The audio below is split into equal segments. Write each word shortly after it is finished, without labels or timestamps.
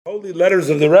holy letters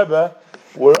of the Rebbe.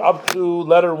 We're up to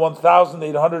letter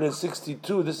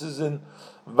 1862. This is in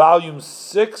volume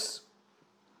 6,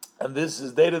 and this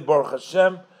is dated Baruch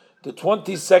Hashem, the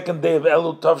 22nd day of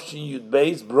Elul Tavshin Yud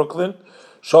Beis, Brooklyn,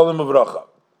 Shalom Uvracha.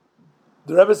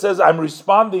 The Rebbe says, I'm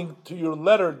responding to your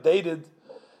letter dated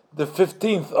the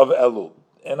 15th of Elul,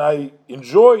 and I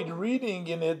enjoyed reading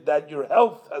in it that your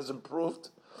health has improved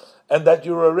and that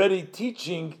you're already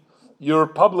teaching your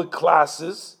public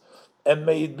classes, and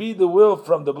may it be the will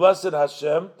from the blessed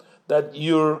Hashem that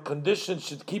your condition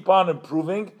should keep on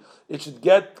improving, it should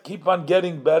keep on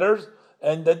getting better,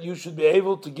 and that you should be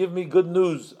able to give me good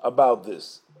news about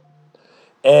this.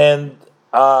 And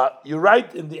you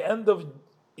write in the end of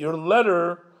your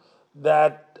letter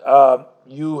that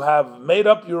you have made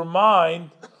up your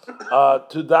mind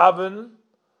to daven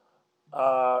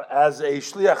as a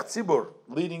shliach tzibur,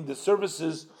 leading the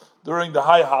services during the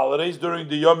high holidays, during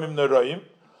the Yomim Noraim,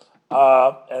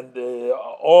 and the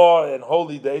awe and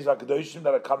holy days, HaKadoshim,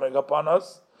 that are coming upon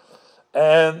us.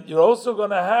 And you're also going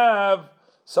to have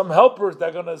some helpers that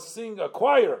are going to sing a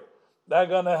choir, that are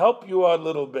going to help you a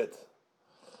little bit.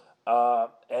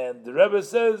 And the Rebbe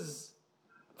says,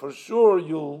 for sure,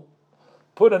 you'll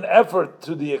put an effort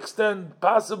to the extent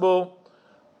possible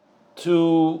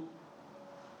to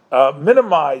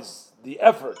minimize the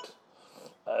effort.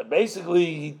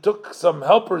 Basically, he took some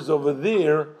helpers over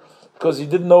there because he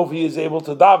didn't know if he is able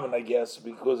to daven, I guess,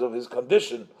 because of his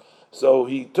condition. So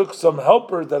he took some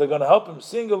helpers that are going to help him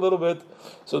sing a little bit.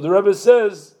 So the Rebbe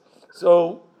says,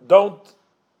 so don't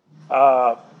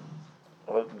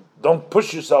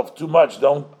push yourself too much.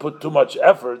 Don't put too much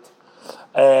effort.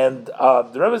 And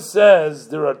the Rebbe says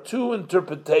there are two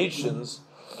interpretations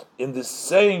in the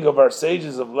saying of our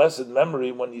sages of blessed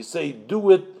memory when you say,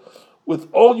 do it with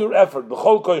all your effort,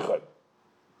 b'chol koicha.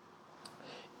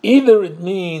 Either it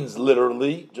means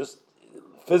literally, just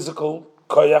physical,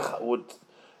 koyach, with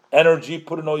energy,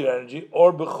 put in all your energy,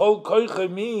 or b'chol koicha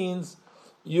means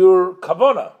your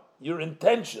kavana, your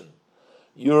intention,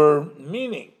 your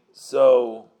meaning.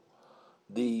 So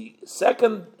the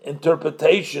second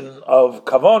interpretation of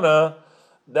kavana,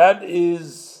 that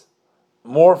is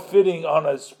more fitting on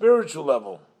a spiritual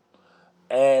level.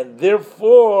 And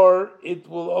therefore, it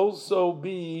will also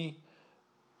be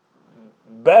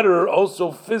better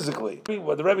also physically.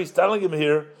 What the Rebbe is telling him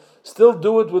here, still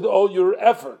do it with all your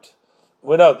effort.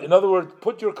 In other words,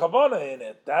 put your kavanah in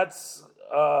it. That's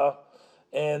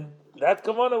and that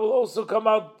kavanah will also come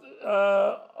out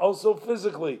also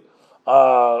physically.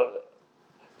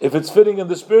 If it's fitting in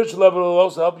the spiritual level, it will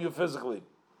also help you physically.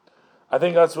 I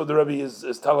think that's what the Rebbe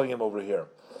is telling him over here.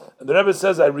 And the Rebbe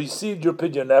says, I received your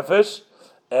pidyon nefesh,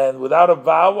 and without a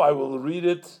vow, I will read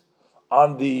it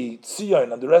on the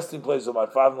tzion, on the resting place of my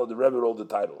father-in-law, the Rebbe, all the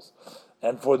titles.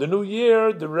 And for the new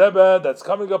year, the Rebbe that's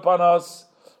coming upon us,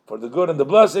 for the good and the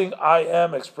blessing, I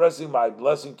am expressing my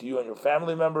blessing to you and your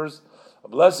family members, a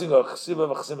blessing of chesiva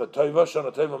v'chesima toiva,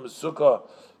 shana toiva mesuka,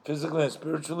 physically and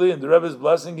spiritually, and the Rebbe is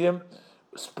blessing him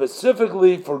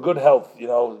specifically for good health,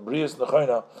 brias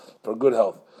nechayna, for good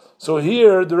health. So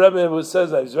here, the Rebbe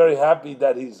says that he's very happy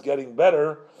that he's getting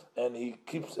better, and he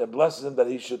keeps and blesses him that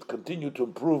he should continue to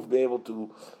improve, be able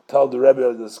to tell the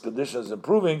Rebbe this condition is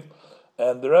improving.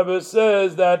 And the Rebbe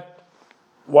says that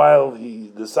while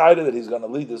he decided that he's going to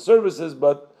lead the services,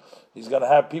 but he's going to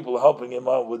have people helping him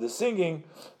out with the singing,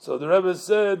 so the Rebbe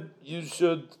said you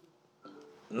should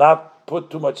not put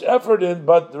too much effort in,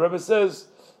 but the Rebbe says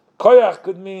koyach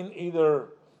could mean either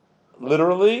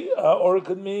literally or it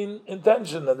could mean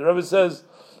intention. And the Rebbe says,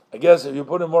 I guess if you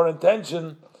put in more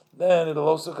intention, then it'll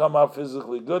also come out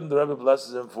physically good, and the Rebbe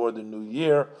blesses him for the new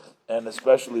year, and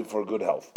especially for good health.